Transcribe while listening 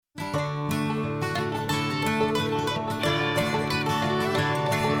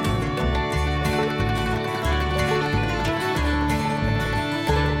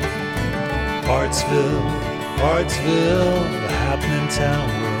Artsville, Artsville, the happening town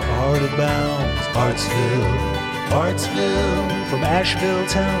where art abounds. Artsville, Artsville, from Asheville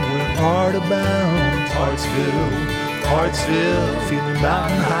town where art abounds. Artsville, Artsville, feeling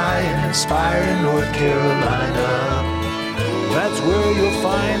mountain high and inspired in North Carolina. That's where you'll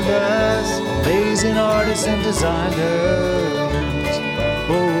find us, amazing artists and designers.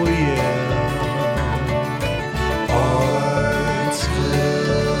 Oh yeah, Artsville,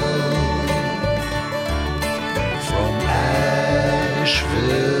 from Asheville.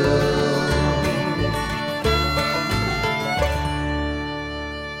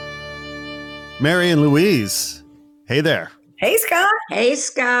 Mary and Louise, hey there. Hey, Scott. Hey,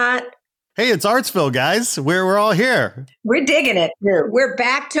 Scott. Hey, it's Artsville, guys. We're all here. We're digging it, too. We're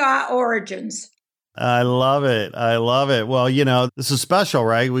back to our origins. I love it. I love it. Well, you know, this is special,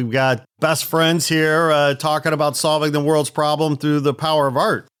 right? We've got best friends here talking about solving the world's problem through the power of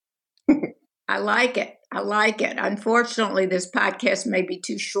art. I like it. I like it. Unfortunately, this podcast may be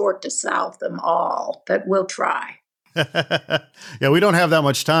too short to solve them all, but we'll try. Yeah, we don't have that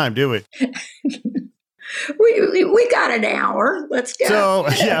much time, do we? We got an hour. Let's go. So,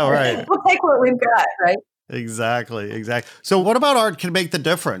 yeah, right. We'll take what we've got, right? Exactly. So what about art can make the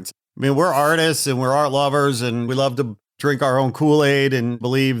difference? I mean, we're artists and we're art lovers and we love to drink our own Kool-Aid and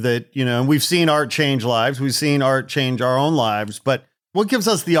believe that, you know, and we've seen art change lives. We've seen art change our own lives. But what gives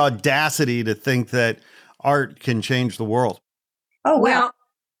us the audacity to think that art can change the world? Oh, well,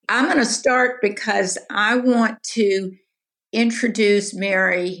 I'm going to start because I want to introduce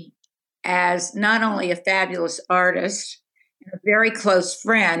Mary as not only a fabulous artist and a very close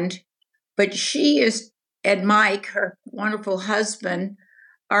friend, but she and Mike, her wonderful husband,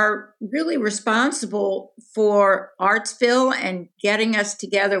 are really responsible for Artsville and getting us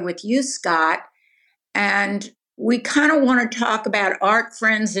together with you, Scott. And we kind of want to talk about art,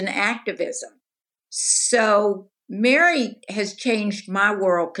 friends, and activism. So Mary has changed my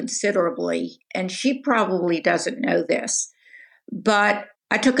world considerably, and she probably doesn't know this, but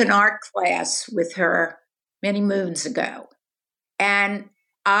I took an art class with her many moons ago, and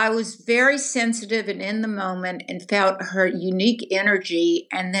I was very sensitive and in the moment and felt her unique energy.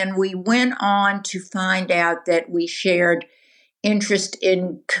 And then we went on to find out that we shared interest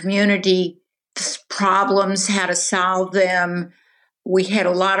in community problems, how to solve them. We had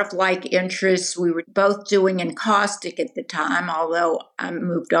a lot of like interests. We were both doing encaustic at the time, although I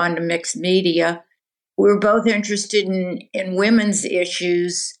moved on to mixed media. We were both interested in women's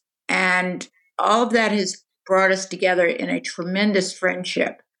issues, and all of that has brought us together in a tremendous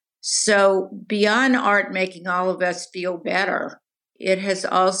friendship. So beyond art making all of us feel better, it has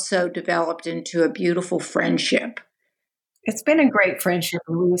also developed into a beautiful friendship. It's been a great friendship,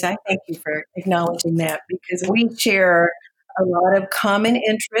 Louise. I thank you for acknowledging that because we share a lot of common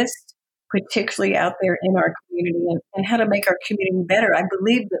interests, particularly out there in our community and how to make our community better. I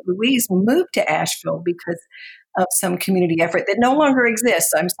believe that Louise moved to Asheville because of some community effort that no longer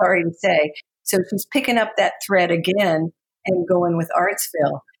exists, I'm sorry to say. So she's picking up that thread again and going with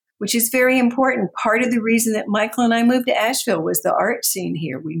Artsville, which is very important. Part of the reason that Michael and I moved to Asheville was the art scene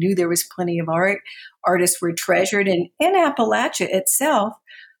here. We knew there was plenty of art. Artists were treasured. And in Appalachia itself,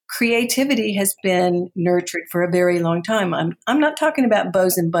 creativity has been nurtured for a very long time. I'm not talking about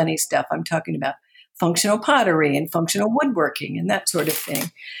bows and bunny stuff. I'm talking about functional pottery and functional woodworking and that sort of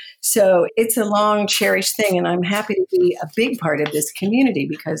thing. So it's a long cherished thing. And I'm happy to be a big part of this community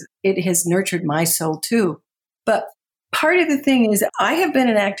because it has nurtured my soul too. But part of the thing is I have been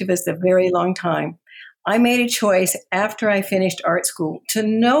an activist a very long time. I made a choice after I finished art school to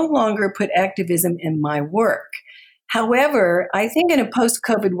no longer put activism in my work. However, I think in a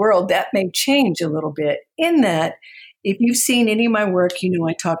post-COVID world, that may change a little bit in that if you've seen any of my work, you know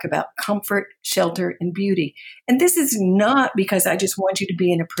I talk about comfort, shelter, and beauty. And this is not because I just want you to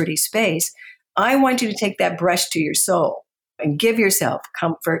be in a pretty space. I want you to take that brush to your soul and give yourself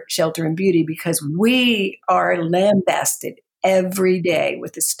comfort, shelter, and beauty because we are lambasted every day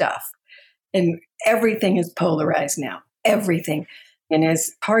with this stuff. And everything is polarized now, everything. And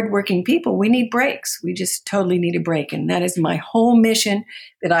as hardworking people, we need breaks. We just totally need a break. And that is my whole mission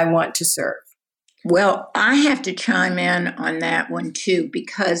that I want to serve. Well, I have to chime in on that one too,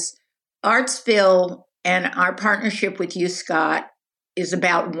 because Artsville and our partnership with you, Scott, is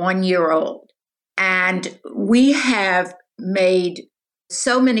about 1 year old. And we have made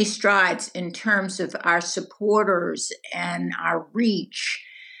so many strides in terms of our supporters and our reach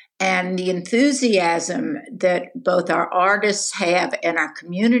and the enthusiasm that both our artists have and our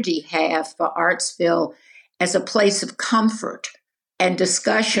community have for Artsville as a place of comfort and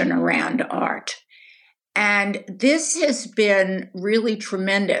discussion around art. And this has been really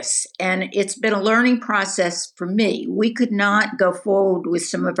tremendous. And it's been a learning process for me. We could not go forward with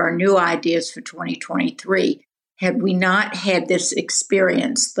some of our new ideas for 2023 had we not had this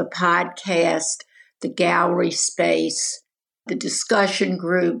experience, the podcast, the gallery space, the discussion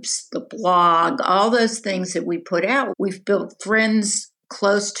groups, the blog, all those things that we put out. We've built friends,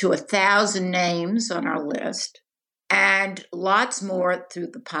 close to 1,000 names on our list, and lots more through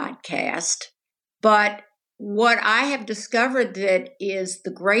the podcast. But what I have discovered that is the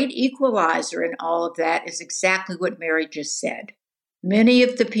great equalizer in all of that is exactly what Mary just said. Many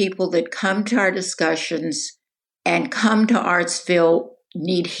of the people that come to our discussions and come to Artsville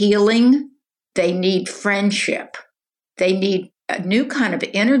need healing. They need friendship. They need a new kind of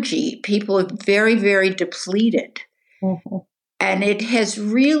energy. People are very, very depleted. Mm-hmm. And it has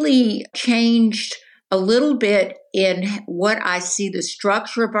really changed a little bit in what I see the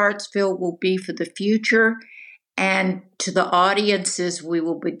structure of Artsville will be for the future and to the audiences we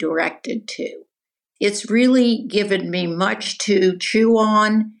will be directed to. It's really given me much to chew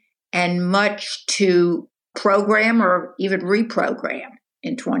on and much to program or even reprogram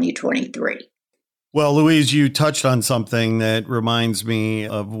in 2023. Well, Louise, you touched on something that reminds me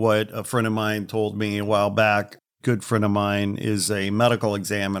of what a friend of mine told me a while back. Good friend of mine is a medical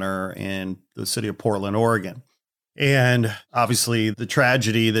examiner in the city of Portland, Oregon. And obviously the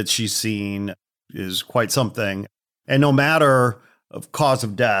tragedy that she's seen is quite something. And no matter of cause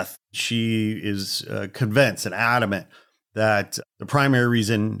of death, she is convinced and adamant that the primary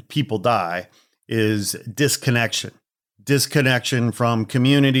reason people die is disconnection. Disconnection from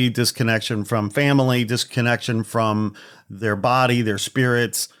community, disconnection from family, disconnection from their body, their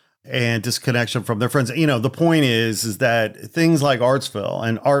spirits, and disconnection from their friends. You know, the point is that things like Artsville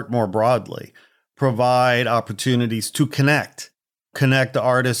and art more broadly provide opportunities to connect the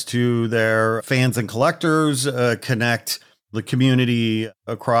artists to their fans and collectors, connect the community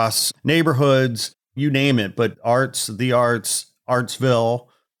across neighborhoods, you name it. But the arts, Artsville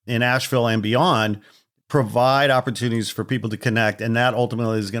in Asheville and beyond provide opportunities for people to connect. And that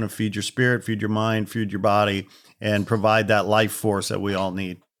ultimately is going to feed your spirit, feed your mind, feed your body, and provide that life force that we all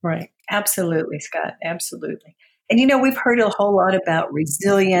need. Right. Absolutely, Scott. Absolutely. And, you know, we've heard a whole lot about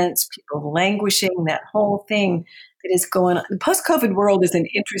resilience, people languishing, that whole thing that is going on. The post-COVID world is an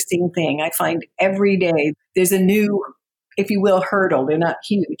interesting thing. I find every day there's a new, if you will, hurdle. They're not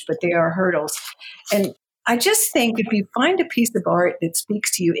huge, but they are hurdles. And I just think if you find a piece of art that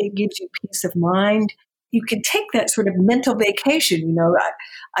speaks to you, it gives you peace of mind. You can take that sort of mental vacation. You know,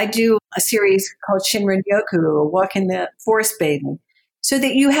 I do a series called Shinrin Yoku, or Walk in the Forest Bathing, so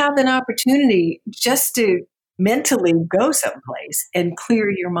that you have an opportunity just to mentally go someplace and clear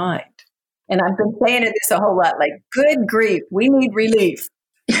your mind. And I've been saying this a whole lot, like, good grief, we need relief.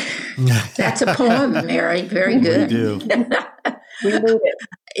 That's a poem, Mary. Very good. We do. We need it.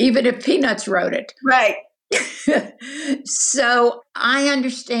 Even if Peanuts wrote it. Right. So I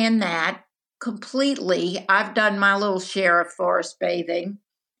understand that completely. I've done my little share of forest bathing.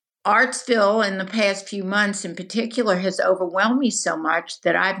 Artsville in the past few months in particular has overwhelmed me so much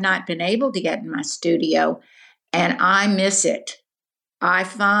that I've not been able to get in my studio, and I miss it. I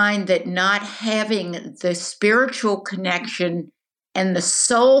find that not having the spiritual connection and the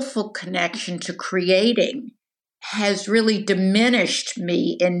soulful connection to creating has really diminished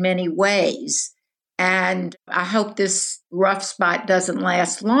me in many ways. And I hope this rough spot doesn't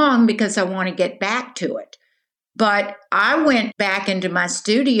last long because I want to get back to it. But I went back into my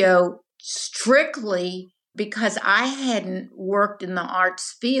studio strictly because I hadn't worked in the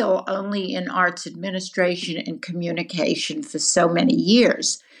arts field, only in arts administration and communication for so many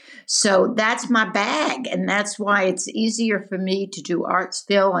years. So that's my bag, and that's why it's easier for me to do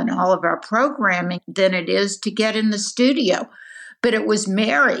Artsville and all of our programming than it is to get in the studio. But it was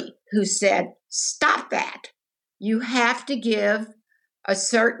Mary who said, stop that. You have to give a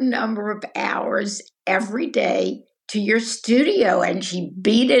certain number of hours every day to your studio. And she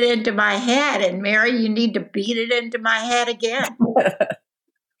beat it into my head. And Mary, you need to beat it into my head again.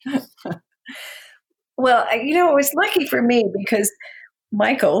 Well, you know, it was lucky for me because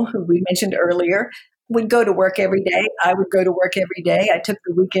Michael, who we mentioned earlier, would go to work every day. I would go to work every day. I took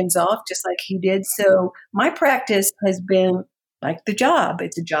the weekends off just like he did. So my practice has been like the job.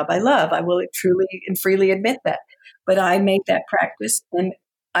 It's a job I love. I will truly and freely admit that. But I make that practice, and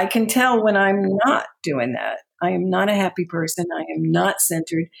I can tell when I'm not doing that. I am not a happy person. I am not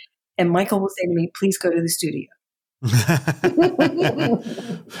centered. And Michael will say to me, please go to the studio.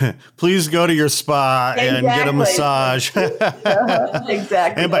 Please go to your spa and get a massage.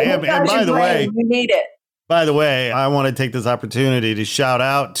 Exactly. And by the way, you need it. By the way, I want to take this opportunity to shout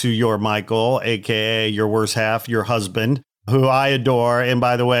out to your Michael, AKA your worst half, your husband, who I adore. And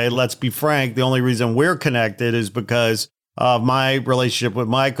by the way, let's be frank, the only reason we're connected is because of my relationship with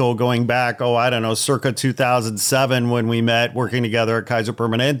Michael going back, circa 2007 when we met working together at Kaiser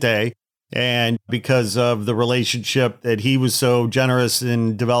Permanente. And because of the relationship that he was so generous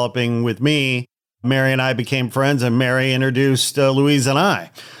in developing with me, Mary and I became friends, and Mary introduced Louise and I.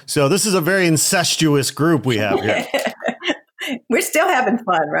 So this is a very incestuous group we have here. We're still having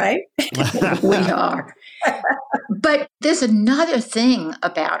fun, right? We are. But there's another thing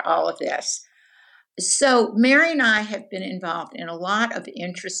about all of this. So Mary and I have been involved in a lot of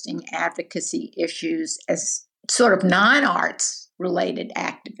interesting advocacy issues as sort of non-arts related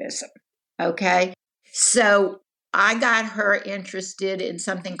activism. Okay. So I got her interested in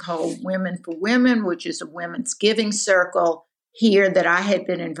something called Women for Women, which is a women's giving circle here that I had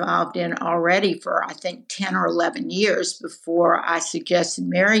been involved in already for, I think, 10 or 11 years before I suggested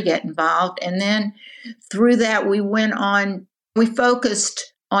Mary get involved. And then through that, we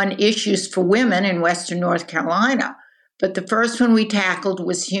focused on issues for women in Western North Carolina. But the first one we tackled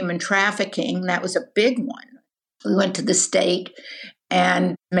was human trafficking. That was a big one. We went to the state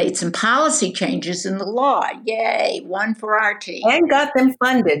and made some policy changes in the law. Yay, one for our team. And got them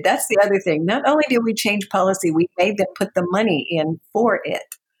funded. That's the other thing. Not only did we change policy, we made them put the money in for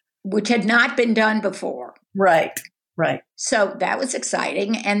it. Which had not been done before. Right. So that was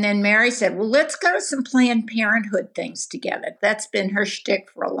exciting. And then Mary said, well, let's go to some Planned Parenthood things together. That's been her shtick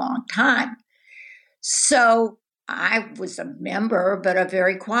for a long time. So I was a member, but a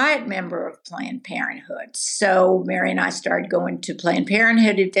very quiet member of Planned Parenthood. So Mary and I started going to Planned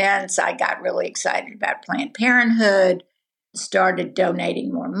Parenthood events. I got really excited about Planned Parenthood, started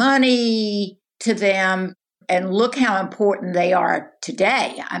donating more money to them. And look how important they are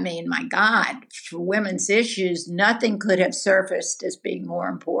today. I mean, my God, for women's issues, nothing could have surfaced as being more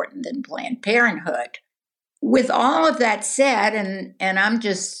important than Planned Parenthood. With all of that said, and I'm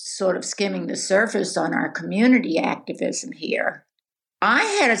just sort of skimming the surface on our community activism here, I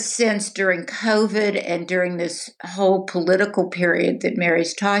had a sense during COVID and during this whole political period that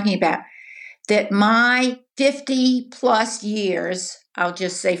Mary's talking about, that my 50 plus years, I'll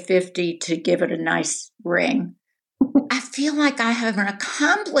just say 50 to give it a nice ring, I feel like I haven't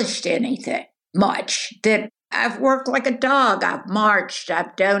accomplished anything much, that I've worked like a dog. I've marched,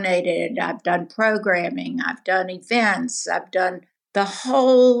 I've donated, I've done programming, I've done events, I've done the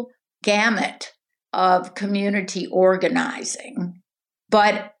whole gamut of community organizing.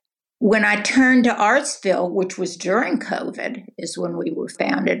 But when I turned to Artsville, which was during COVID, is when we were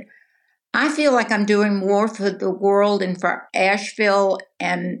founded, I feel like I'm doing more for the world and for Asheville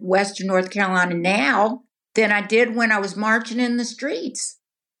and Western North Carolina now than I did when I was marching in the streets.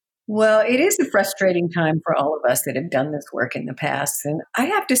 Well, it is a frustrating time for all of us that have done this work in the past. And I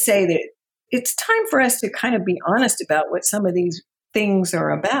have to say that it's time for us to kind of be honest about what some of these things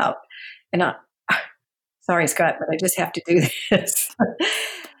are about. And sorry, Scott, but I just have to do this.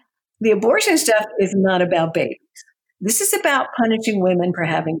 The abortion stuff is not about babies. This is about punishing women for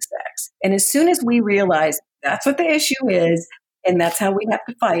having sex. And as soon as we realize that's what the issue is, and that's how we have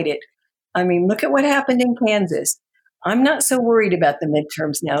to fight it. I mean, look at what happened in Kansas. I'm not so worried about the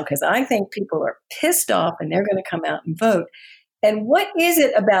midterms now because I think people are pissed off and they're going to come out and vote. And what is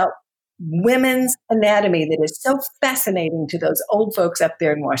it about women's anatomy that is so fascinating to those old folks up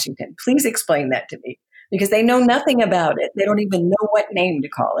there in Washington? Please explain that to me, because they know nothing about it. They don't even know what name to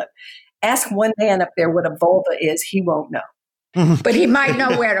call it. Ask one man up there what a vulva is. He won't know. But he might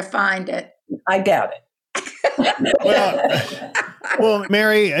know where to find it. I doubt it. Well,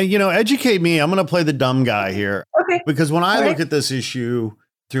 Mary, educate me. I'm going to play the dumb guy here. Okay. Because when I look at this issue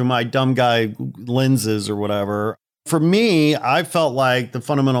through my dumb guy lenses or whatever, for me, I felt like the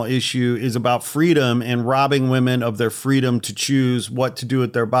fundamental issue is about freedom and robbing women of their freedom to choose what to do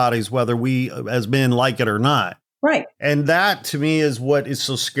with their bodies, whether we as men like it or not. Right. And that to me is what is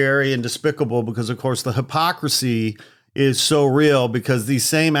so scary and despicable, because, of course, the hypocrisy is so real, because these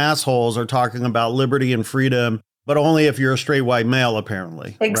same assholes are talking about liberty and freedom, but only if you're a straight white male,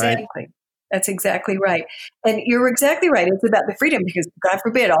 apparently. Exactly. Right? That's exactly right. And you're exactly right. It's about the freedom, because God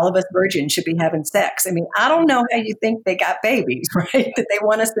forbid all of us virgins should be having sex. I mean, I don't know how you think they got babies, right? That they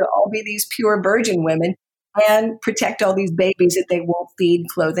want us to all be these pure virgin women and protect all these babies that they won't feed,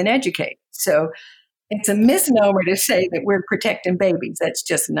 clothe, and educate. So it's a misnomer to say that we're protecting babies. That's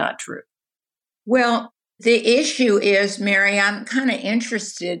just not true. Well, the issue is, Mary, I'm kind of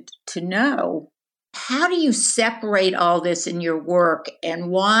interested to know, how do you separate all this in your work, and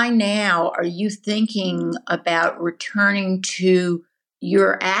why now are you thinking about returning to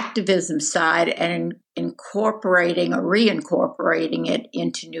your activism side and incorporating or reincorporating it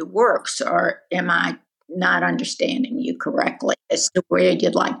into new works? Or am I not understanding you correctly as to where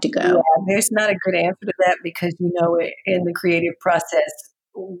you'd like to go? Yeah, there's not a good answer to that because in the creative process,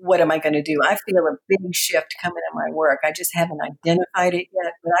 what am I going to do? I feel a big shift coming in my work. I just haven't identified it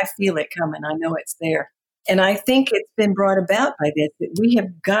yet, but I feel it coming. I know it's there. And I think it's been brought about by this, that we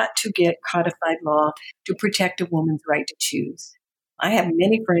have got to get codified law to protect a woman's right to choose. I have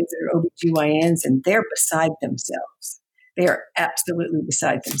many friends that are OBGYNs and they're beside themselves. They are absolutely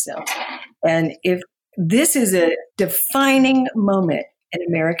beside themselves. And if this is a defining moment in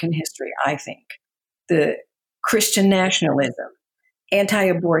American history, I think, the Christian nationalism,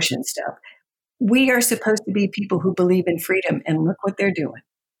 anti-abortion stuff. We are supposed to be people who believe in freedom, and look what they're doing.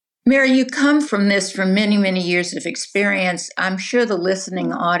 Mary, you come from this from many, many years of experience. I'm sure the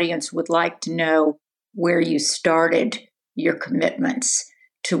listening audience would like to know where you started your commitments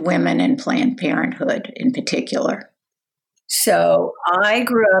to women and Planned Parenthood in particular. So I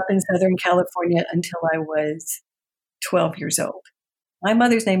grew up in Southern California until I was 12 years old. My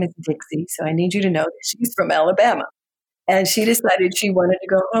mother's name is Dixie, so I need you to know that she's from Alabama. And she decided she wanted to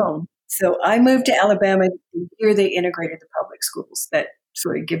go home. So I moved to Alabama the year they integrated the public schools. That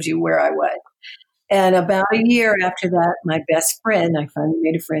sort of gives you where I was. And about a year after that, my best friend, I finally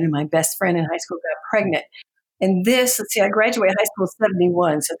made a friend, and my best friend in high school got pregnant. And I graduated high school in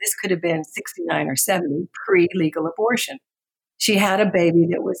 71, so this could have been 69 or 70, pre-legal abortion. She had a baby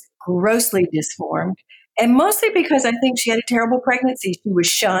that was grossly disformed, and mostly because I think she had a terrible pregnancy. She was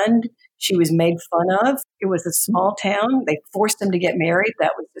shunned. She was made fun of. It was a small town. They forced them to get married.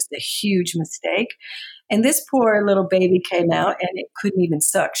 That was just a huge mistake. And this poor little baby came out and it couldn't even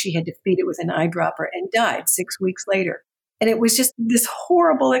suck. She had to feed it with an eyedropper and died 6 weeks later. And it was just this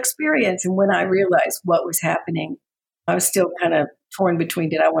horrible experience. And when I realized what was happening, I was still kind of torn between,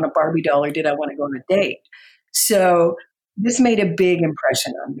 did I want a Barbie doll or did I want to go on a date? So this made a big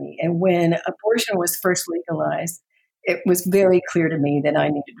impression on me. And when abortion was first legalized, it was very clear to me that I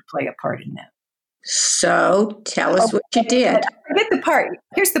needed to play a part in that. So tell us what you did. Forget the part.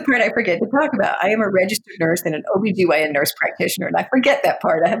 Here's the part I forget to talk about. I am a registered nurse and an OBGYN nurse practitioner, and I forget that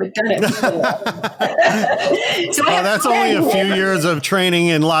part. I haven't done it. So that's only a few years of training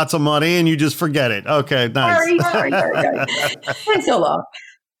and lots of money, and you just forget it. Okay, nice. Sorry. It's been so long.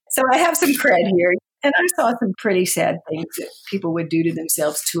 So I have some cred here, and I saw some pretty sad things that people would do to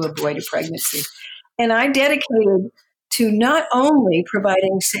themselves to avoid a pregnancy. And I dedicated to not only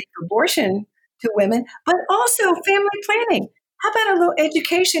providing safe abortion to women, but also family planning. How about a little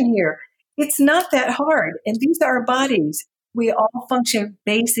education here? It's not that hard. And these are our bodies. We all function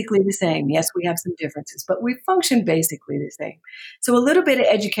basically the same. Yes, we have some differences, but we function basically the same. So a little bit of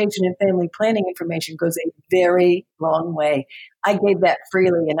education and family planning information goes a very long way. I gave that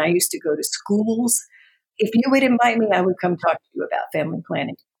freely, and I used to go to schools. If you would invite me, I would come talk to you about family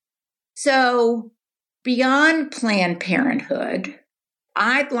planning. So beyond Planned Parenthood,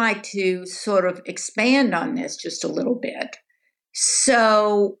 I'd like to sort of expand on this just a little bit.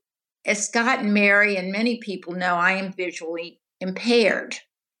 So, as Scott and Mary and many people know, I am visually impaired.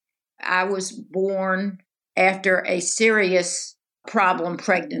 I was born after a serious problem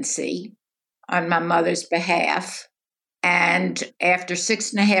pregnancy on my mother's behalf. And after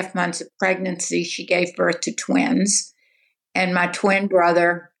 6.5 months of pregnancy, she gave birth to twins. And my twin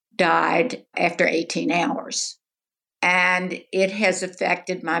brother died after 18 hours. And it has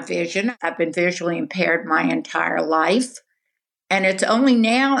affected my vision. I've been visually impaired my entire life. And it's only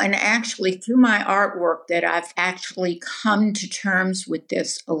now and actually through my artwork that I've actually come to terms with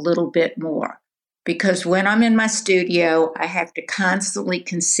this a little bit more. Because when I'm in my studio, I have to constantly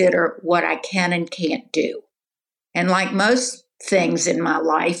consider what I can and can't do. And like most things in my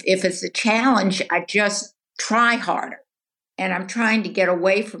life, if it's a challenge, I just try harder. And I'm trying to get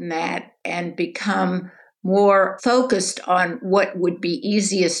away from that and become more focused on what would be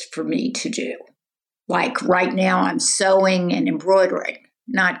easiest for me to do. Like right now, I'm sewing and embroidering.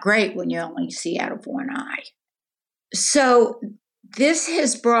 Not great when you only see out of one eye. So this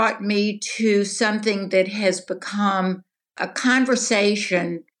has brought me to something that has become a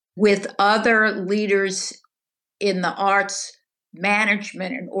conversation with other leaders in the arts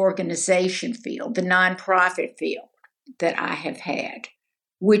management and organization field, the nonprofit field that I have had,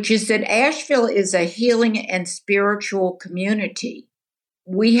 which is that Asheville is a healing and spiritual community.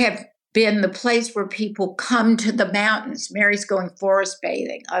 We have been the place where people come to the mountains. Mary's going forest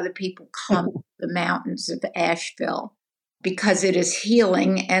bathing. Other people come to the mountains of Asheville because it is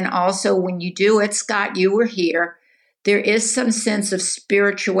healing. And also when you do it, Scott, you were here, there is some sense of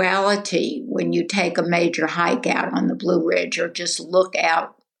spirituality when you take a major hike out on the Blue Ridge or just look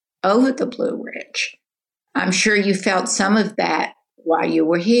out over the Blue Ridge. I'm sure you felt some of that while you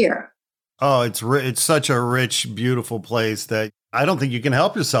were here. Oh, it's such a rich, beautiful place that I don't think you can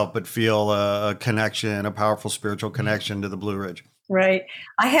help yourself but feel a connection, a powerful spiritual connection to the Blue Ridge. Right.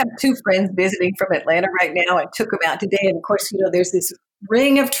 I have two friends visiting from Atlanta right now. I took them out today. And of course, there's this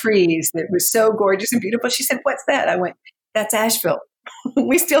ring of trees that was so gorgeous and beautiful. She said, "What's that?" I went, "That's Asheville.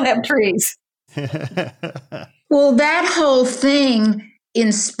 We still have trees." Well, that whole thing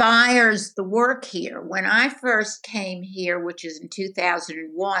inspires the work here. When I first came here, which is in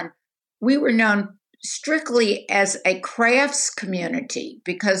 2001, we were known strictly as a crafts community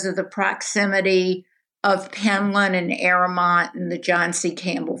because of the proximity of Penland and Aramont and the John C.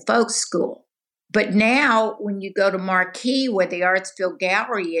 Campbell Folk School. But now, when you go to Marquee, where the Artsville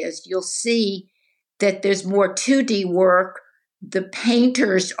Gallery is, you'll see that there's more 2D work. The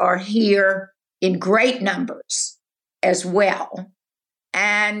painters are here in great numbers as well.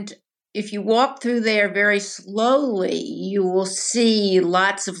 And if you walk through there very slowly, you will see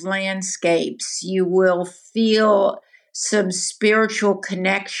lots of landscapes. You will feel some spiritual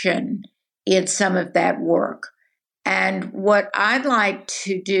connection in some of that work. And what I'd like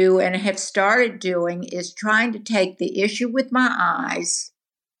to do and have started doing is trying to take the issue with my eyes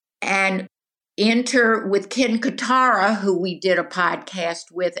and enter with Ken Katara, who we did a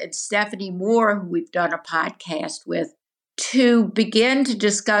podcast with, and Stephanie Moore, who we've done a podcast with, to begin to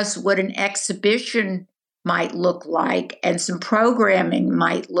discuss what an exhibition might look like and some programming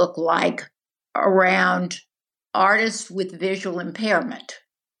might look like around artists with visual impairment.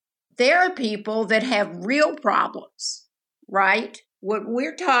 There are people that have real problems, right? What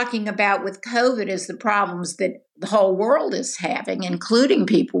we're talking about with COVID is the problems that the whole world is having, including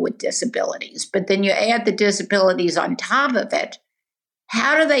people with disabilities. But then you add the disabilities on top of it.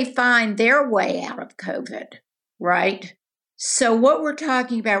 How do they find their way out of COVID, right? So what we're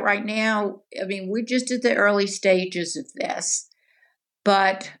talking about right now, I mean, we're just at the early stages of this,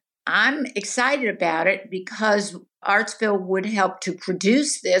 but I'm excited about it because Artsville would help to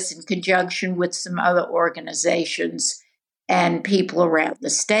produce this in conjunction with some other organizations and people around the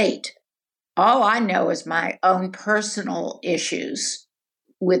state. All I know is my own personal issues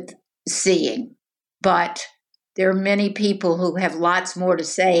with seeing, but there are many people who have lots more to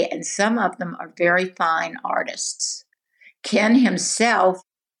say, and some of them are very fine artists. Ken himself,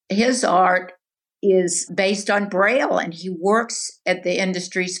 his art is based on Braille, and he works at the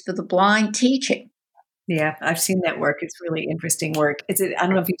Industries for the Blind teaching. Yeah, I've seen that work. It's really interesting work. I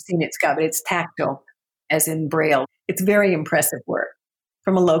don't know if you've seen it, Scott, but it's tactile, as in Braille. It's very impressive work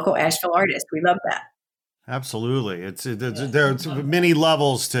from a local Asheville artist. We love that. Absolutely. There's many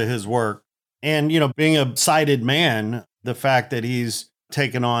levels to his work. And, being a sighted man, the fact that he's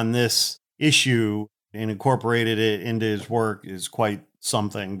taken on this issue and incorporated it into his work is quite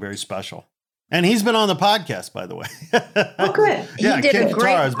something very special. And he's been on the podcast, by the way. Oh, good. Yeah, he did Ken a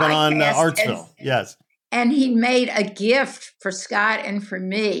great Katara has been on Artsville. Yes. And he made a gift for Scott and for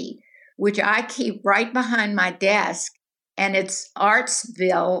me, which I keep right behind my desk. And it's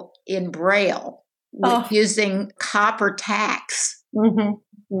Artsville in Braille using copper tacks.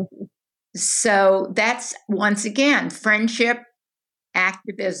 Mm-hmm. Mm-hmm. So that's, once again, friendship,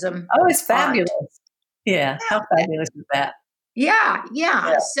 activism. Oh, it's fabulous. Art. Yeah. How fabulous is that? Yeah.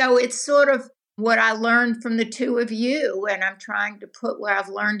 So it's sort of what I learned from the two of you, and I'm trying to put what I've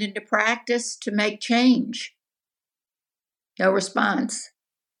learned into practice to make change. No response.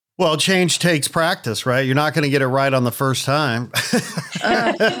 Well, change takes practice, right? You're not going to get it right on the first time.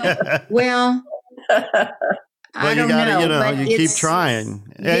 Well, I don't know. You keep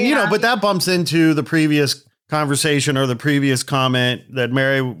trying. And, but that bumps into the previous conversation or the previous comment that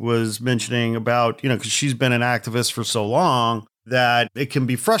Mary was mentioning about, because she's been an activist for so long that it can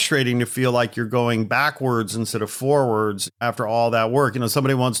be frustrating to feel like you're going backwards instead of forwards after all that work.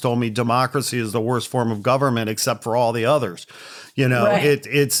 Somebody once told me democracy is the worst form of government except for all the others. Right.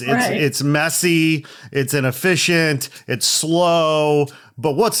 It's messy, it's inefficient, it's slow,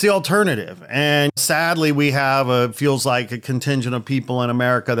 but what's the alternative? And sadly, we have feels like a contingent of people in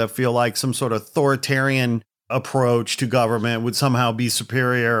America that feel like some sort of authoritarian approach to government would somehow be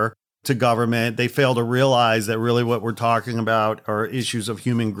superior to government. They fail to realize that really what we're talking about are issues of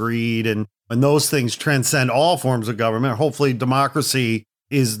human greed, and those things transcend all forms of government. Hopefully democracy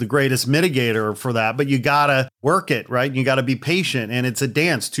is the greatest mitigator for that, but you gotta work it, right? You gotta be patient, and it's a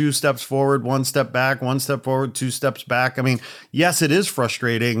dance. 2 steps forward, 1 step back, 1 step forward, 2 steps back. I mean, yes, it is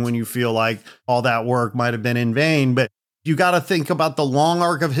frustrating when you feel like all that work might have been in vain, but you gotta think about the long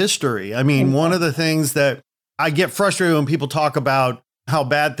arc of history. I mean, one of the things that I get frustrated when people talk about how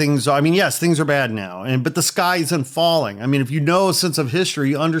bad things are. I mean, yes, things are bad now, but the sky isn't falling. I mean, if you know a sense of history,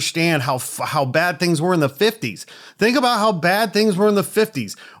 you understand how bad things were in the 50s. Think about how bad things were in the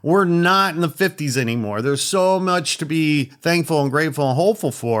 50s. We're not in the 50s anymore. There's so much to be thankful and grateful and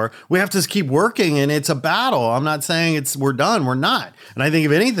hopeful for. We have to keep working, and it's a battle. I'm not saying we're done. We're not. And I think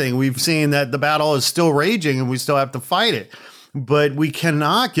if anything, we've seen that the battle is still raging and we still have to fight it. But we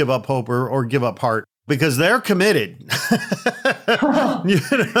cannot give up hope or give up heart. Because they're committed.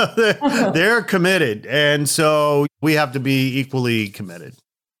 They're committed. And so we have to be equally committed.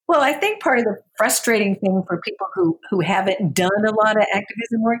 Well, I think part of the frustrating thing for people who haven't done a lot of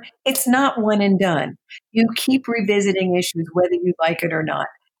activism work, it's not one and done. You keep revisiting issues, whether you like it or not.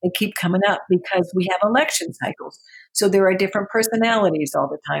 They keep coming up because we have election cycles. So there are different personalities all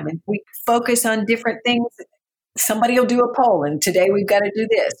the time. And we focus on different things. Somebody will do a poll, and today we've got to do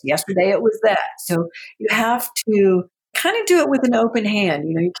this. Yesterday it was that. So you have to kind of do it with an open hand.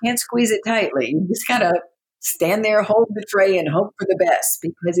 You can't squeeze it tightly. You just got to stand there, hold the tray, and hope for the best.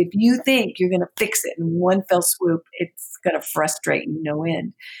 Because if you think you're going to fix it in one fell swoop, it's going to frustrate you no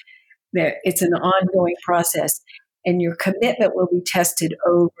end. It's an ongoing process, and your commitment will be tested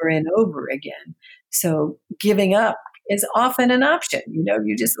over and over again. So giving up is often an option.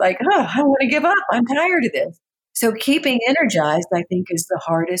 You're just like, I want to give up. I'm tired of this. So keeping energized, I think, is the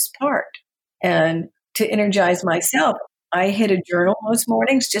hardest part. And to energize myself, I hit a journal most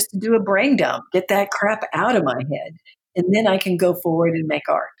mornings just to do a brain dump, get that crap out of my head, and then I can go forward and make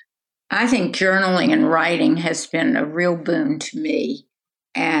art. I think journaling and writing has been a real boon to me,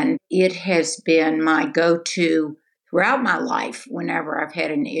 and it has been my go-to throughout my life whenever I've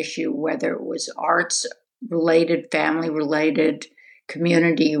had an issue, whether it was arts-related, family-related,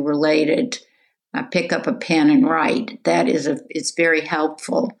 community-related. I pick up a pen and write. It's very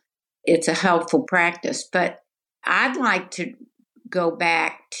helpful. It's a helpful practice. But I'd like to go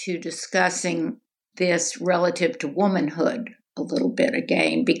back to discussing this relative to womanhood a little bit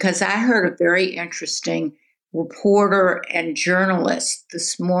again, because I heard a very interesting reporter and journalist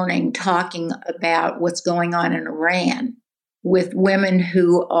this morning talking about what's going on in Iran with women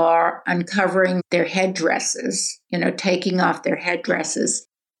who are uncovering their headdresses, taking off their headdresses.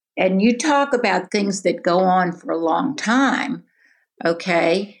 And you talk about things that go on for a long time,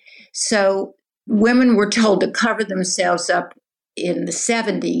 okay? So women were told to cover themselves up in the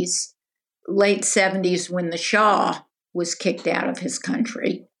 70s, late 70s, when the Shah was kicked out of his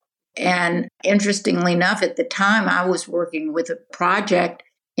country. And interestingly enough, at the time, I was working with a project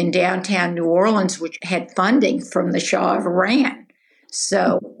in downtown New Orleans, which had funding from the Shah of Iran.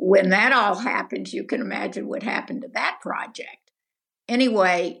 So when that all happened, you can imagine what happened to that project.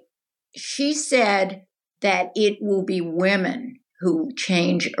 Anyway, she said that it will be women who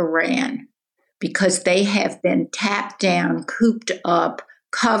change Iran because they have been tapped down, cooped up,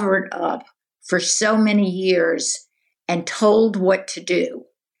 covered up for so many years and told what to do.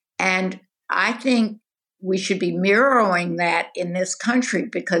 And I think we should be mirroring that in this country,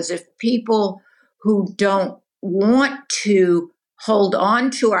 because if people who don't want to hold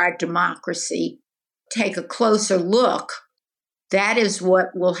on to our democracy take a closer look, that is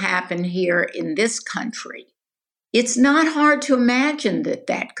what will happen here in this country. It's not hard to imagine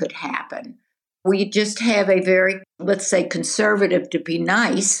that could happen. We just have a very, let's say, conservative, to be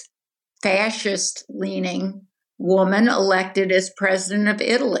nice, fascist-leaning woman elected as president of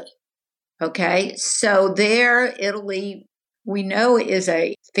Italy. Okay, so Italy, we know, is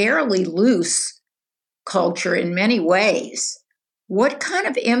a fairly loose culture in many ways. What kind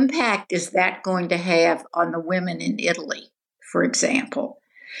of impact is that going to have on the women in Italy, for example?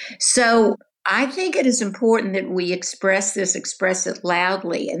 So I think it is important that we express it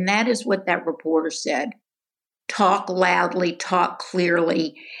loudly. And that is what that reporter said. Talk loudly, talk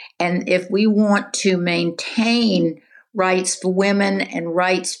clearly. And if we want to maintain rights for women and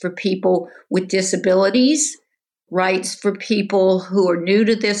rights for people with disabilities, rights for people who are new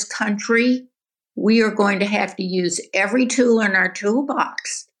to this country, we are going to have to use every tool in our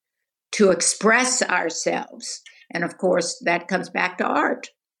toolbox to express ourselves. And of course, that comes back to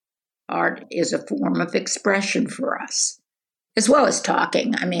art. Art is a form of expression for us, as well as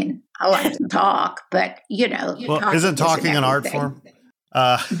talking. I mean, I like to talk, but, Well, isn't talking an art form?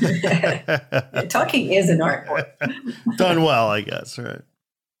 Talking is an art form. Done well, I guess, right?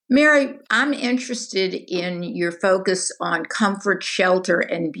 Mary, I'm interested in your focus on comfort, shelter,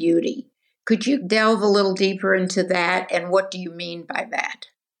 and beauty. Could you delve a little deeper into that, and what do you mean by that?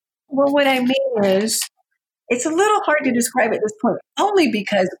 Well, what I mean is, it's a little hard to describe at this point, only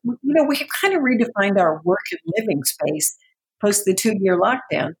because, we have kind of redefined our work and living space post the 2-year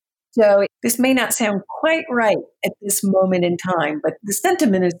lockdown. So this may not sound quite right at this moment in time, but the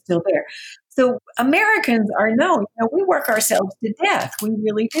sentiment is still there. So Americans are known, we work ourselves to death. We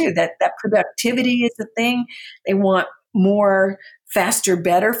really do. That productivity is the thing. They want more, faster,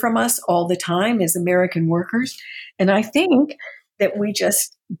 better from us all the time as American workers. And I think that we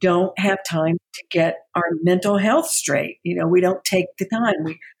just don't have time to get our mental health straight. We don't take the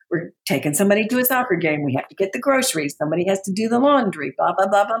time. We're taking somebody to a soccer game. We have to get the groceries. Somebody has to do the laundry, blah, blah,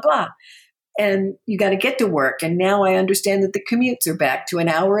 blah, blah, blah. And you got to get to work. And now I understand that the commutes are back to an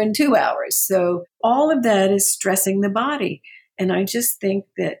hour and 2 hours. So all of that is stressing the body. And I just think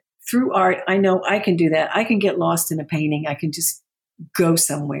that through art, I know I can do that. I can get lost in a painting. I can just go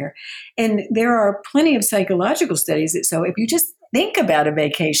somewhere. And there are plenty of psychological studies that so if you just think about a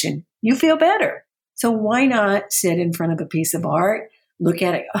vacation, you feel better. So why not sit in front of a piece of art, look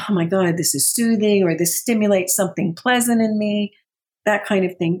at it, oh my God, this is soothing, or this stimulates something pleasant in me, that kind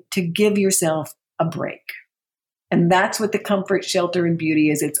of thing, to give yourself a break. And that's what the comfort, shelter, and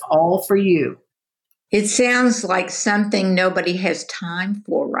beauty is. It's all for you. It sounds like something nobody has time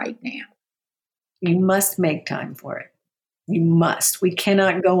for right now. You must make time for it. You must. We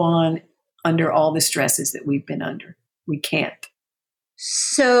cannot go on under all the stresses that we've been under. We can't.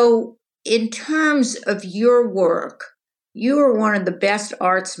 So in terms of your work, you are one of the best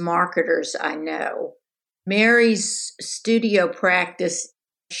arts marketers I know. Mary's studio practice,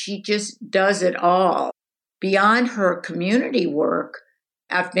 she just does it all. Beyond her community work,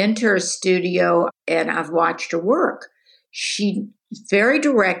 I've been to her studio and I've watched her work. She's very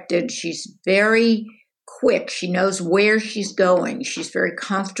directed. She's very quick. She knows where she's going. She's very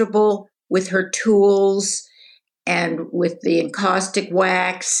comfortable with her tools and with the encaustic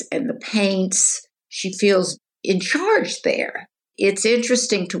wax and the paints. She feels in charge there. It's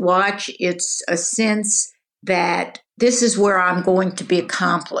interesting to watch. It's a sense that this is where I'm going to be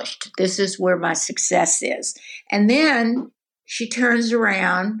accomplished. This is where my success is. And then she turns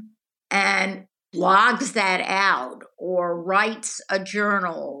around and logs that out or writes a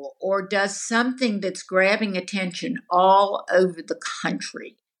journal or does something that's grabbing attention all over the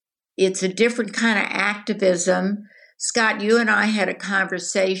country. It's a different kind of activism. Scott, you and I had a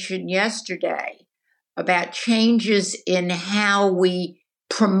conversation yesterday about changes in how we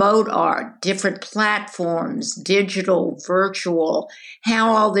promote art, different platforms, digital, virtual,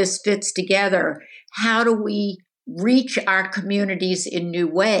 how all this fits together. How do we reach our communities in new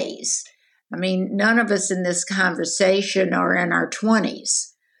ways? I mean, none of us in this conversation are in our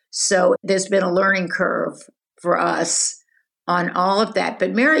 20s. So there's been a learning curve for us on all of that.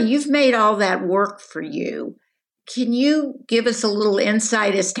 But Mary, you've made all that work for you. Can you give us a little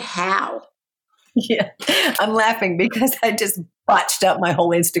insight as to how? Yeah, I'm laughing because I just botched up my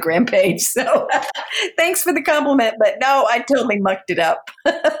whole Instagram page. So thanks for the compliment. But no, I totally mucked it up.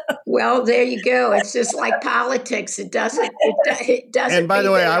 Well, there you go. It's just like politics. It doesn't. And by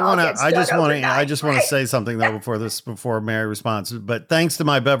the way, I just want to say something though before Mary responds. But thanks to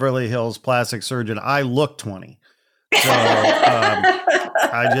my Beverly Hills plastic surgeon, I look 20. So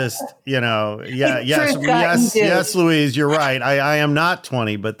I just, yes, Louise, you're right. I am not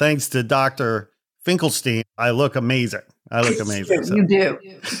 20, but thanks to Dr. Finkelstein, I look amazing. So. You do.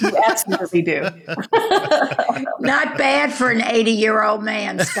 You absolutely do. Not bad for an 80-year-old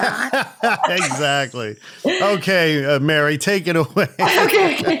man, Scott. Exactly. Okay, Mary, take it away.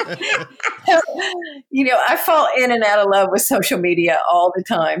 Okay. I fall in and out of love with social media all the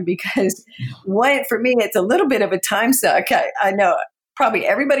time because for me, it's a little bit of a time suck. I know probably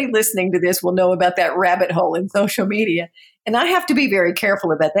everybody listening to this will know about that rabbit hole in social media. And I have to be very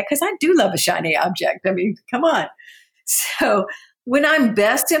careful about that because I do love a shiny object. I mean, come on. So when I'm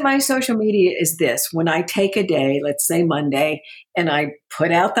best at my social media is this, when I take a day, let's say Monday, and I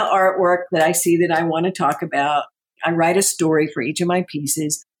put out the artwork that I see that I want to talk about. I write a story for each of my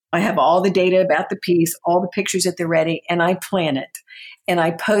pieces. I have all the data about the piece, all the pictures at the ready, and I plan it. And I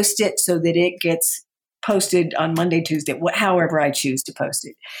post it so that it gets posted on Monday, Tuesday, however I choose to post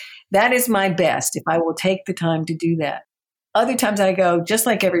it. That is my best if I will take the time to do that. Other times I go, just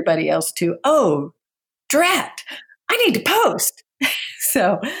like everybody else, to, oh, drat, I need to post.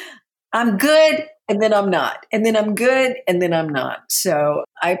 So I'm good, and then I'm not. And then I'm good, and then I'm not. So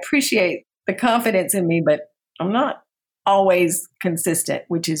I appreciate the confidence in me, but I'm not always consistent,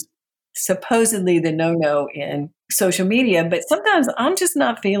 which is supposedly the no-no in social media. But sometimes I'm just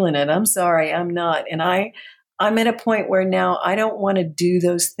not feeling it. I'm sorry, I'm not. And I'm at a point where now I don't want to do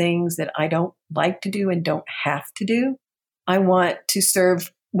those things that I don't like to do and don't have to do. I want to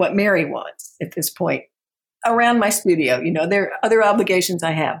serve what Mary wants at this point. Around my studio, there are other obligations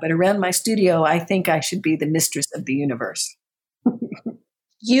I have, but around my studio, I think I should be the mistress of the universe.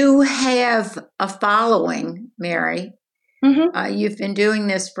 You have a following, Mary. Mm-hmm. You've been doing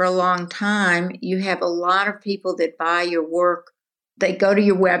this for a long time. You have a lot of people that buy your work. They go to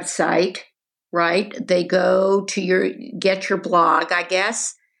your website, right? They go to get your blog, I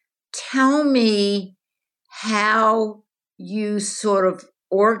guess. Tell me how you sort of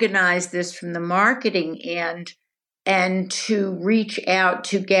organize this from the marketing end and to reach out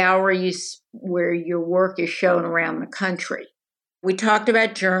to galleries where your work is shown around the country. We talked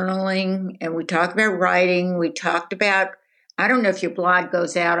about journaling and we talked about writing. We talked about, I don't know if your blog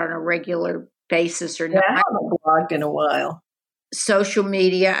goes out on a regular basis or not. I haven't blogged in a while. Social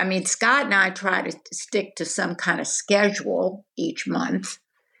media. I mean, Scott and I try to stick to some kind of schedule each month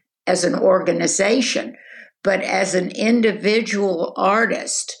as an organization. But as an individual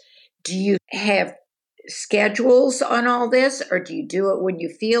artist, do you have schedules on all this, or do you do it when you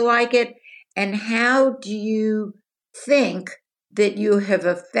feel like it? And how do you think that you have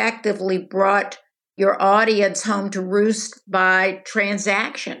effectively brought your audience home to roost by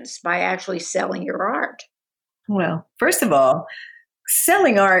transactions, by actually selling your art? Well, first of all,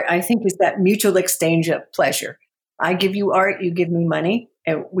 selling art, I think, is that mutual exchange of pleasure. I give you art, you give me money,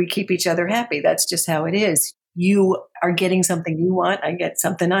 and we keep each other happy. That's just how it is. You are getting something you want, I get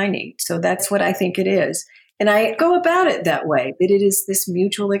something I need. So that's what I think it is. And I go about it that way, that it is this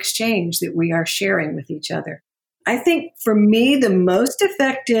mutual exchange that we are sharing with each other. I think for me, the most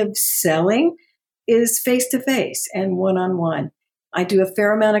effective selling is face-to-face and one-on-one. I do a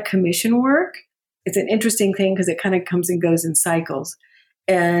fair amount of commission work. It's an interesting thing because it kind of comes and goes in cycles.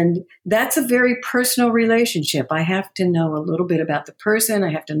 And that's a very personal relationship. I have to know a little bit about the person.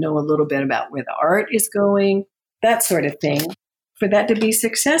 I have to know a little bit about where the art is going, that sort of thing, for that to be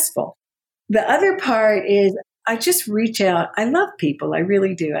successful. The other part is I just reach out. I love people. I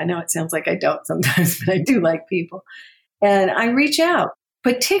really do. I know it sounds like I don't sometimes, but I do like people. And I reach out,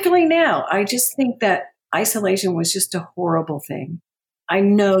 particularly now. I just think that isolation was just a horrible thing. I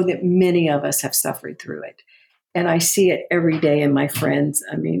know that many of us have suffered through it. And I see it every day in my friends.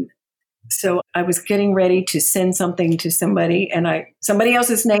 I mean, so I was getting ready to send something to somebody and somebody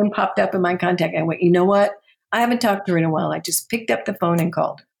else's name popped up in my contact. I went, you know what? I haven't talked to her in a while. I just picked up the phone and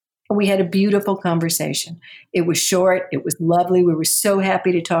called. And we had a beautiful conversation. It was short. It was lovely. We were so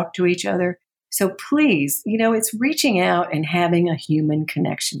happy to talk to each other. So please, it's reaching out and having a human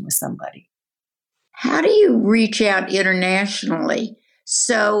connection with somebody. How do you reach out internationally?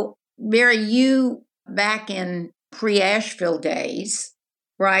 So, Mary, you back in pre-Asheville days,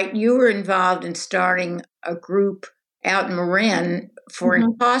 right? You were involved in starting a group out in Marin for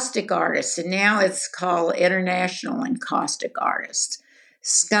encaustic artists, and now it's called International Encaustic Artists.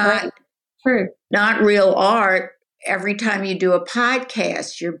 Scott, right. True. Not Real Art, every time you do a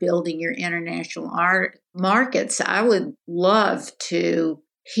podcast, you're building your international art markets. I would love to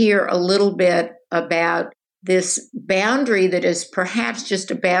hear a little bit about this boundary that is perhaps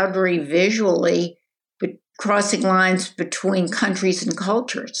just a boundary visually, but crossing lines between countries and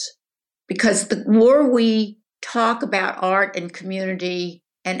cultures. Because the more we talk about art and community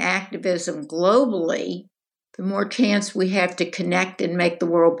and activism globally, the more chance we have to connect and make the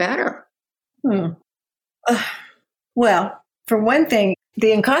world better. Well, for one thing,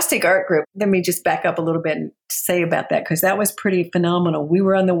 the Encaustic Art Group, let me just back up a little bit and say about that, because that was pretty phenomenal. We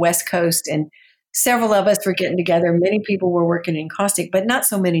were on the West Coast and several of us were getting together. Many people were working in caustic, but not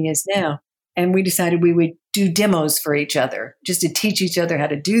so many as now. And we decided we would do demos for each other, just to teach each other how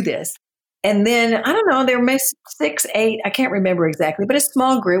to do this. And then, I don't know, there were 6, 8, I can't remember exactly, but a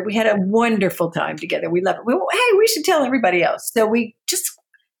small group. We had a wonderful time together. We loved it. Hey, we should tell everybody else. So we just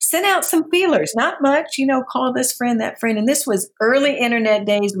sent out some feelers, not much, call this friend, that friend. And this was early internet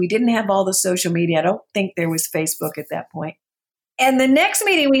days. We didn't have all the social media. I don't think there was Facebook at that point. And the next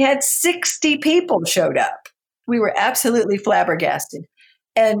meeting, we had 60 people showed up. We were absolutely flabbergasted.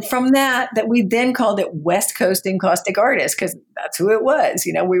 And from that we then called it West Coast Encaustic Artists, because that's who it was.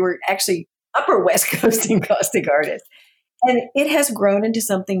 We were actually Upper West Coast Encaustic Artists. And it has grown into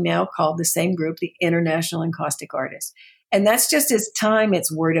something now called the same group, the International Encaustic Artists. And that's just as time,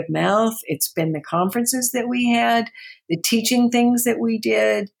 it's word of mouth. It's been the conferences that we had, the teaching things that we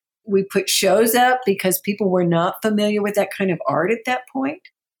did. We put shows up because people were not familiar with that kind of art at that point.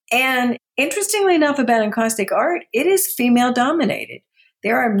 And interestingly enough about encaustic art, it is female dominated.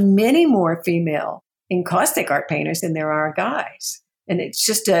 There are many more female encaustic art painters than there are guys. And it's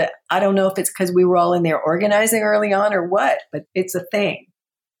just I don't know if it's because we were all in there organizing early on or what, but it's a thing.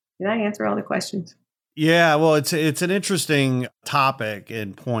 Did I answer all the questions? Yeah, well, it's an interesting topic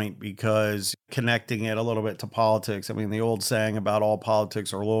and point, because connecting it a little bit to politics. I mean, the old saying about all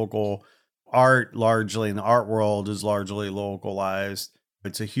politics are local, art largely in the art world is largely localized.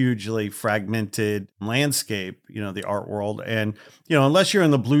 It's a hugely fragmented landscape, the art world. And, unless you're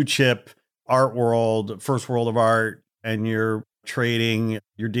in the blue chip art world, first world of art, and you're trading,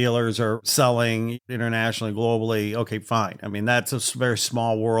 your dealers are selling internationally, globally, okay, fine. I mean, that's a very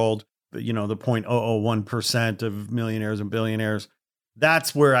small world, the 0.001% of millionaires and billionaires.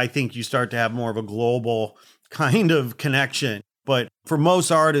 That's where I think you start to have more of a global kind of connection. But for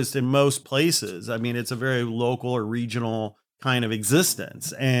most artists in most places, I mean, it's a very local or regional kind of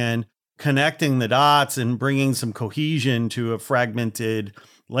existence, and connecting the dots and bringing some cohesion to a fragmented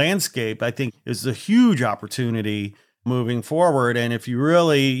landscape, I think is a huge opportunity moving forward. And if you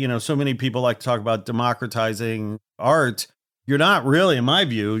really, so many people like to talk about democratizing art, you're not really, in my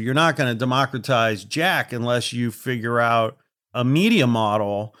view, you're not going to democratize jack unless you figure out a media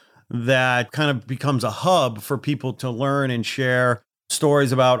model that kind of becomes a hub for people to learn and share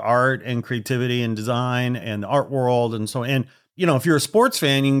stories about art and creativity and design and the art world and so on. And, if you're a sports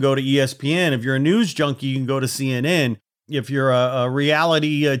fan, you can go to ESPN. If you're a news junkie, you can go to CNN. If you're a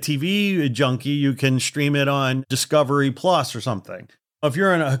reality TV junkie, you can stream it on Discovery Plus or something. If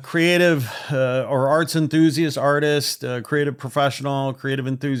you're a creative or arts enthusiast, artist, creative professional, creative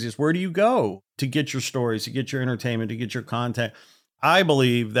enthusiast, where do you go to get your stories, to get your entertainment, to get your content? I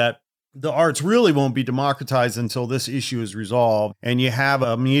believe that the arts really won't be democratized until this issue is resolved and you have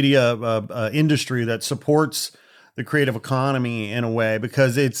a media industry that supports the creative economy in a way,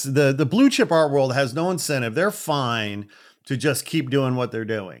 because it's the blue chip art world has no incentive. They're fine to just keep doing what they're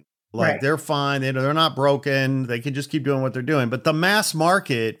doing. Like They're fine. They're not broken. They can just keep doing what they're doing. But the mass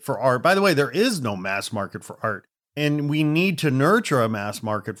market for art, by the way, there is no mass market for art. And we need to nurture a mass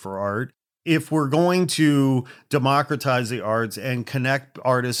market for art if we're going to democratize the arts and connect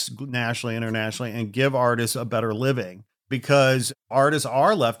artists nationally, internationally, and give artists a better living, because artists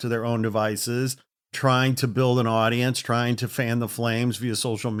are left to their own devices, trying to build an audience, trying to fan the flames via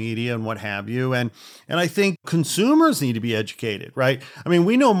social media and what have you. And I think consumers need to be educated, right? I mean,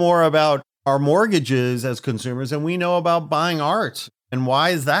 we know more about our mortgages as consumers than we know about buying art. And why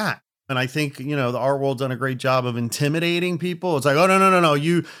is that? And I think, the art world's done a great job of intimidating people. It's like, oh, no.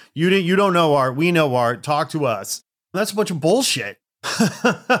 You don't know art. We know art. Talk to us. That's a bunch of bullshit.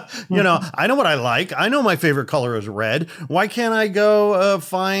 I know what I like. I know my favorite color is red. Why can't I go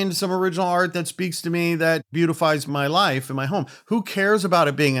find some original art that speaks to me, that beautifies my life and my home? Who cares about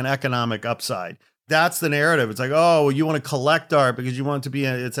it being an economic upside? That's the narrative. It's like, oh, you want to collect art because you want it to be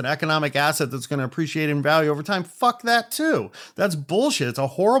it's an economic asset that's going to appreciate in value over time. Fuck that too. That's bullshit. It's a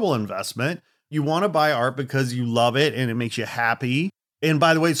horrible investment. You want to buy art because you love it and it makes you happy. And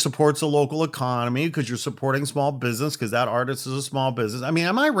by the way, it supports the local economy because you're supporting small business, because that artist is a small business. I mean,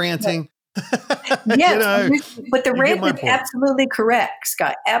 am I ranting? Yes, but the rate is absolutely correct,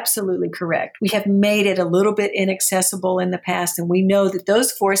 Scott. Absolutely correct. We have made it a little bit inaccessible in the past, and we know that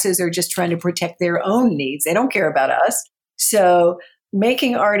those forces are just trying to protect their own needs. They don't care about us. So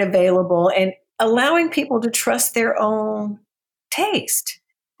making art available and allowing people to trust their own taste.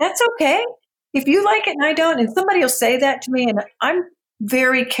 That's okay. If you like it and I don't, and somebody will say that to me, and I'm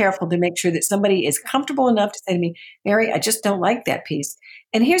very careful to make sure that somebody is comfortable enough to say to me, Mary, I just don't like that piece.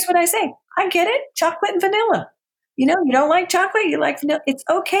 And here's what I say. I get it. Chocolate and vanilla. You don't like chocolate. You like vanilla. It's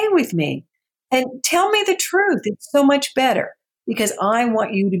okay with me. And tell me the truth. It's so much better, because I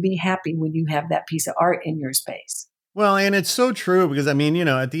want you to be happy when you have that piece of art in your space. Well, and it's so true, because I mean,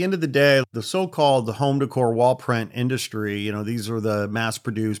 at the end of the day, the so-called home decor wall print industry, these are the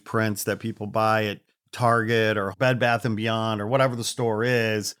mass-produced prints that people buy at Target or Bed Bath & Beyond or whatever the store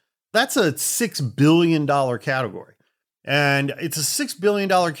is. That's a $6 billion category. And it's a $6 billion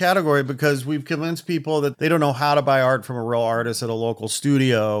category because we've convinced people that they don't know how to buy art from a real artist at a local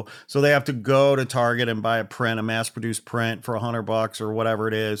studio. So they have to go to Target and buy a mass-produced print for $100 or whatever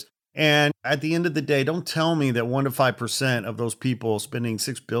it is. And at the end of the day, don't tell me that 1 to 5% of those people spending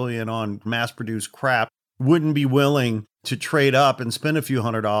 $6 billion on mass-produced crap wouldn't be willing to trade up and spend a few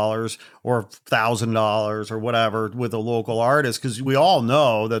 $100 or $1,000 or whatever with a local artist, because we all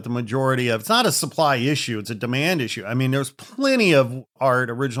know that the majority of it's not a supply issue, it's a demand issue. I mean, there's plenty of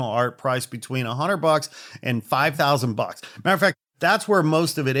original art priced between $100 and $5,000. Matter of fact, that's where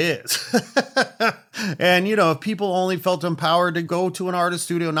most of it is. And, if people only felt empowered to go to an artist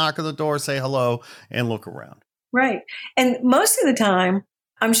studio, knock on the door, say hello, and look around. Right. And most of the time,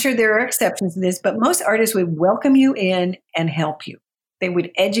 I'm sure there are exceptions to this, but most artists would welcome you in and help you. They would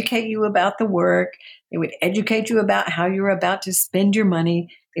educate you about the work. They would educate you about how you're about to spend your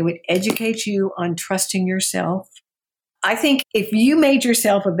money. They would educate you on trusting yourself. I think if you made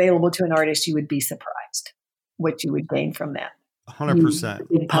yourself available to an artist, you would be surprised what you would gain from that. 100%.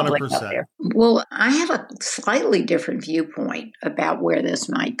 big public out there. Well, I have a slightly different viewpoint about where this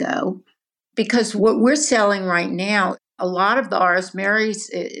might go, because what we're selling right now, a lot of the artists, Mary's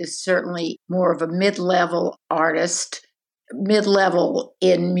is certainly more of a mid-level artist, mid-level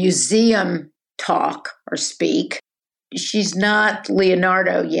in museum talk or speak. She's not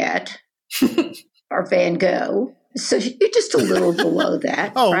Leonardo yet or Van Gogh. So you're just a little below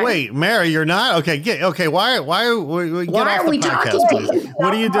that. Oh, right? Wait, Mary, you're not? Okay, why get Why off are the we podcast, talking? please?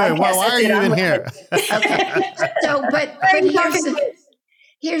 What are you doing? Why are you even here? Okay. So, but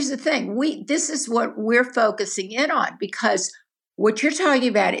here's the thing. This is what we're focusing in on, because what you're talking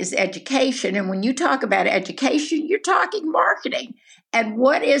about is education. And when you talk about education, you're talking marketing. And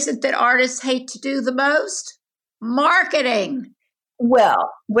what is it that artists hate to do the most? Marketing.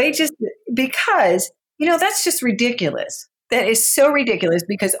 Well, because, that's just ridiculous. That is so ridiculous,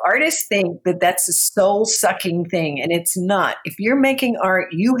 because artists think that that's a soul-sucking thing, and it's not. If you're making art,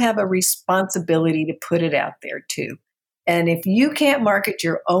 you have a responsibility to put it out there too. And if you can't market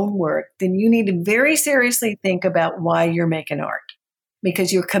your own work, then you need to very seriously think about why you're making art,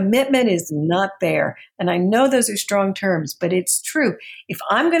 because your commitment is not there. And I know those are strong terms, but it's true. If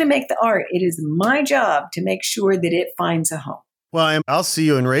I'm going to make the art, it is my job to make sure that it finds a home. Well, I'll see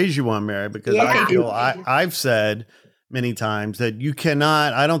you and raise you one, Mary, because I feel I've said many times that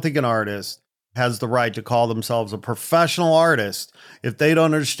I don't think an artist has the right to call themselves a professional artist if they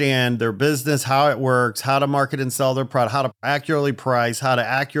don't understand their business, how it works, how to market and sell their product, how to accurately price, how to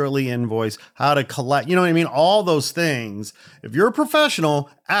accurately invoice, how to collect, you know what I mean? All those things. If you're a professional,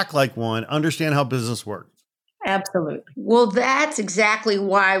 act like one, understand how business works. Absolutely. Well, that's exactly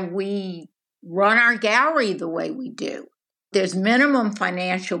why we run our gallery the way we do. There's minimum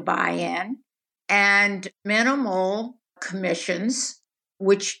financial buy-in and minimal commissions,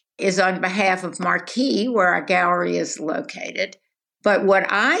 which is on behalf of Marquis, where our gallery is located. But what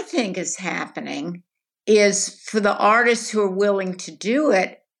I think is happening is, for the artists who are willing to do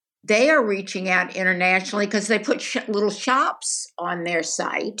it, they are reaching out internationally, because they put little shops on their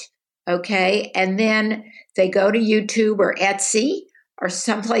site, okay? And then they go to YouTube or Etsy or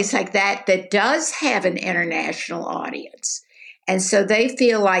someplace like that does have an international audience. And so they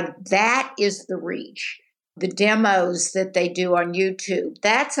feel like that is the reach. The demos that they do on YouTube,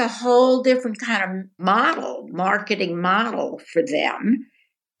 that's a whole different kind of marketing model for them.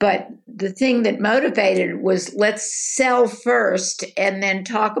 But the thing that motivated was, let's sell first and then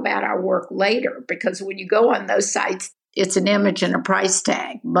talk about our work later. Because when you go on those sites, it's an image and a price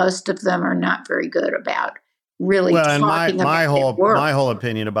tag. Most of them are not very good about really talking about my whole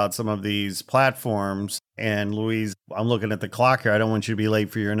opinion about some of these platforms. And Louise, I'm looking at the clock here. I don't want you to be late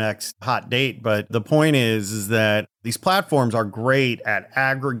for your next hot date. But the point is that these platforms are great at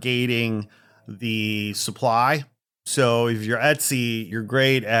aggregating the supply. So if you're Etsy, you're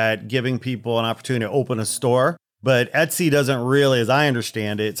great at giving people an opportunity to open a store. But Etsy doesn't really, as I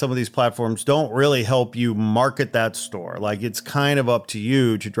understand it, some of these platforms don't really help you market that store. Like, it's kind of up to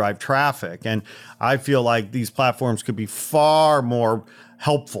you to drive traffic. And I feel like these platforms could be far more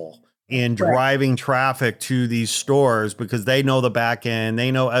helpful in driving traffic to these stores, because they know the back end, they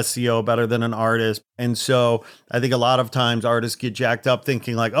know SEO better than an artist. And so I think a lot of times artists get jacked up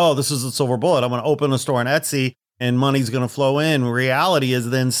thinking like, oh, this is a silver bullet, I'm going to open a store on Etsy and money's going to flow in. Reality is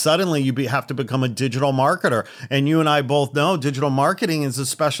then suddenly you have to become a digital marketer. And you and I both know digital marketing is a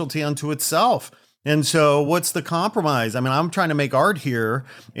specialty unto itself. And so what's the compromise? I mean, I'm trying to make art here,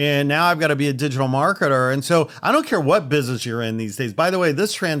 and now I've got to be a digital marketer. And so I don't care what business you're in these days. By the way,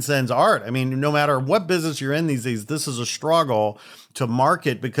 this transcends art. I mean, no matter what business you're in these days, this is a struggle to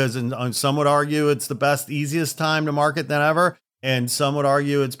market, because some would argue it's the best, easiest time to market than ever. And some would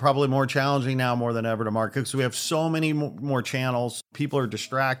argue it's probably more challenging now more than ever to market, because we have so many more channels. People are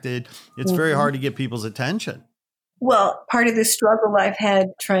distracted. It's very hard to get people's attention. Well, part of the struggle I've had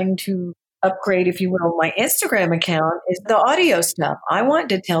trying to upgrade, if you will, my Instagram account is the audio stuff. I want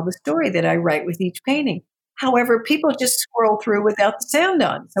to tell the story that I write with each painting. However, people just scroll through without the sound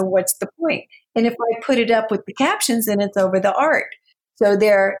on. So what's the point? And if I put it up with the captions, then it's over the art. So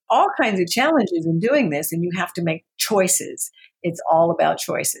there are all kinds of challenges in doing this, and you have to make choices. It's all about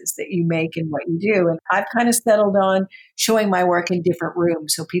choices that you make and what you do. And I've kind of settled on showing my work in different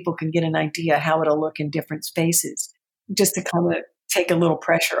rooms so people can get an idea how it'll look in different spaces, just to kind of take a little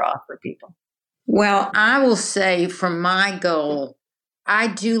pressure off for people. Well, I will say, from my goal, I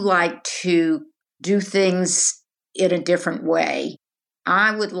do like to do things in a different way.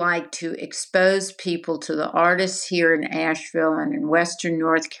 I would like to expose people to the artists here in Asheville and in Western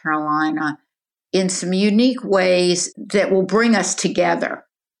North Carolina in some unique ways that will bring us together.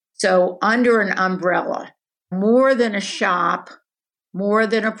 So under an umbrella. more than a shop, more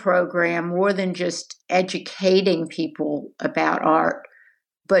than a program, more than just educating people about art,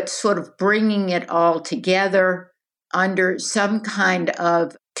 but sort of bringing it all together under some kind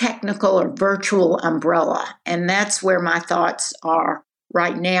of technical or virtual umbrella. And that's where my thoughts are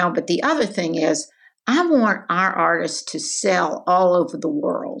right now. But the other thing is, I want our artists to sell all over the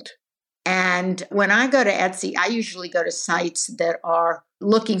world. And when I go to Etsy, I usually go to sites that are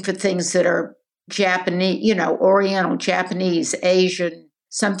looking for things that are Japanese, Oriental, Japanese, Asian,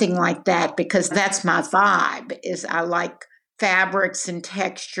 something like that, because that's my vibe, is I like fabrics and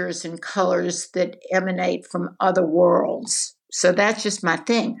textures and colors that emanate from other worlds. So that's just my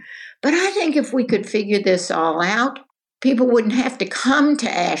thing. But I think if we could figure this all out, people wouldn't have to come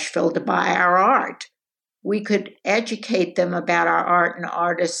to Asheville to buy our art. We could educate them about our art and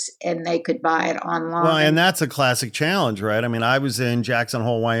artists, and they could buy it online. Well, and that's a classic challenge, right? I mean, I was in Jackson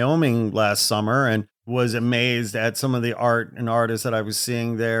Hole, Wyoming last summer and was amazed at some of the art and artists that I was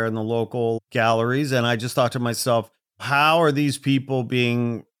seeing there in the local galleries. And I just thought to myself, how are these people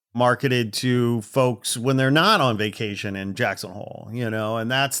being marketed to folks when they're not on vacation in Jackson Hole,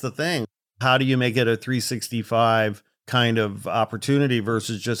 And that's the thing. How do you make it a 365 kind of opportunity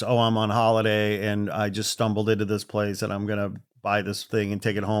versus just, I'm on holiday and I just stumbled into this place and I'm going to buy this thing and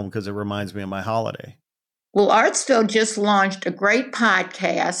take it home because it reminds me of my holiday? Well, Artsville just launched a great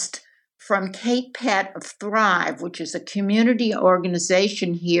podcast from Kate Pett of Thrive, which is a community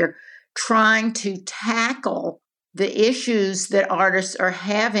organization here trying to tackle the issues that artists are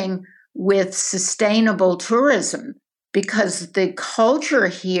having with sustainable tourism, because the culture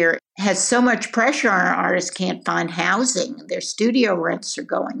here has so much pressure on our artists, can't find housing. Their studio rents are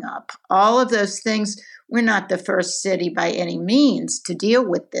going up. All of those things. We're not the first city by any means to deal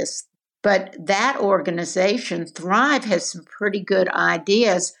with this. But that organization, Thrive, has some pretty good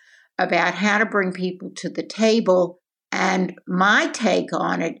ideas about how to bring people to the table. And my take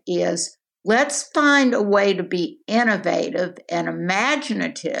on it is, let's find a way to be innovative and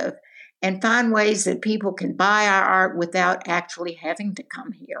imaginative and find ways that people can buy our art without actually having to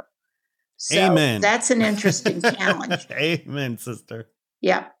come here. So Amen. That's an interesting challenge. Amen, sister.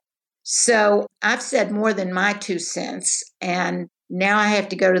 Yeah. So I've said more than my 2 cents, and now I have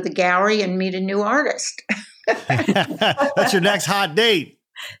to go to the gallery and meet a new artist. That's your next hot date.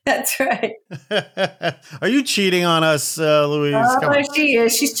 That's right. Are you cheating on us, Louise? She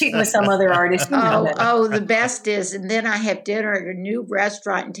is. She's cheating with some other artist. The best is, and then I have dinner at a new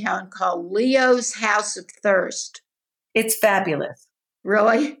restaurant in town called Leo's House of Thirst. It's fabulous.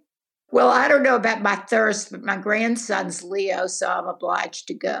 Really? Well, I don't know about my thirst, but my grandson's Leo, so I'm obliged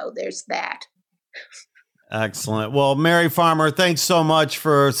to go. There's that. Excellent. Well, Mary Farmer, thanks so much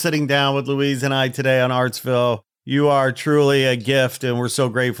for sitting down with Louise and I today on Artsville. You are truly a gift, and we're so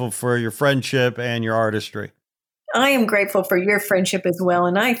grateful for your friendship and your artistry. I am grateful for your friendship as well,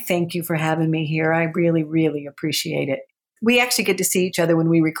 and I thank you for having me here. I really, really appreciate it. We actually get to see each other when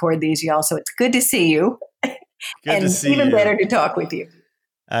we record these, y'all, so it's good to see you. Good to see even you. Better to talk with you.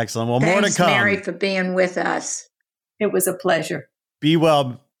 Excellent. Well, Thanks, more to come. Mary, for being with us. It was a pleasure. Be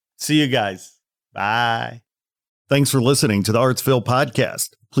well. See you guys. Bye. Thanks for listening to the Artsville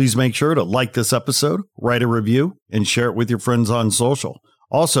podcast. Please make sure to like this episode, write a review, and share it with your friends on social.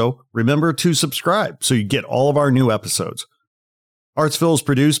 Also, remember to subscribe so you get all of our new episodes. Artsville is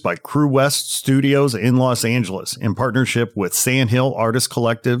produced by Crew West Studios in Los Angeles in partnership with Sandhill Artist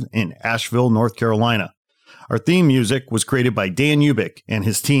Collective in Asheville, North Carolina. Our theme music was created by Dan Ubik and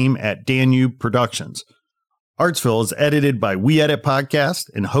his team at Danube Productions. Artsville is edited by We Edit Podcast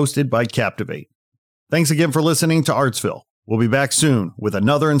and hosted by Captivate. Thanks again for listening to Artsville. We'll be back soon with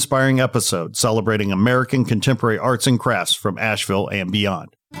another inspiring episode celebrating American contemporary arts and crafts from Asheville and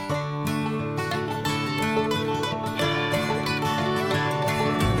beyond.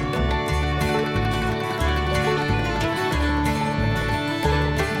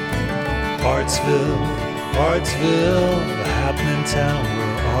 Artsville, Artsville, the happening town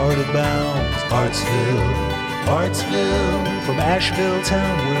where art abounds. Artsville, from Asheville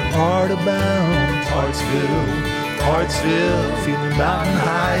town where art abounds. Artsville, feeling mountain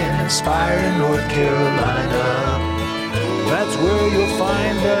high and inspired in North Carolina. That's where you'll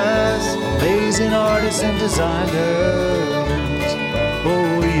find us, amazing artists and designers.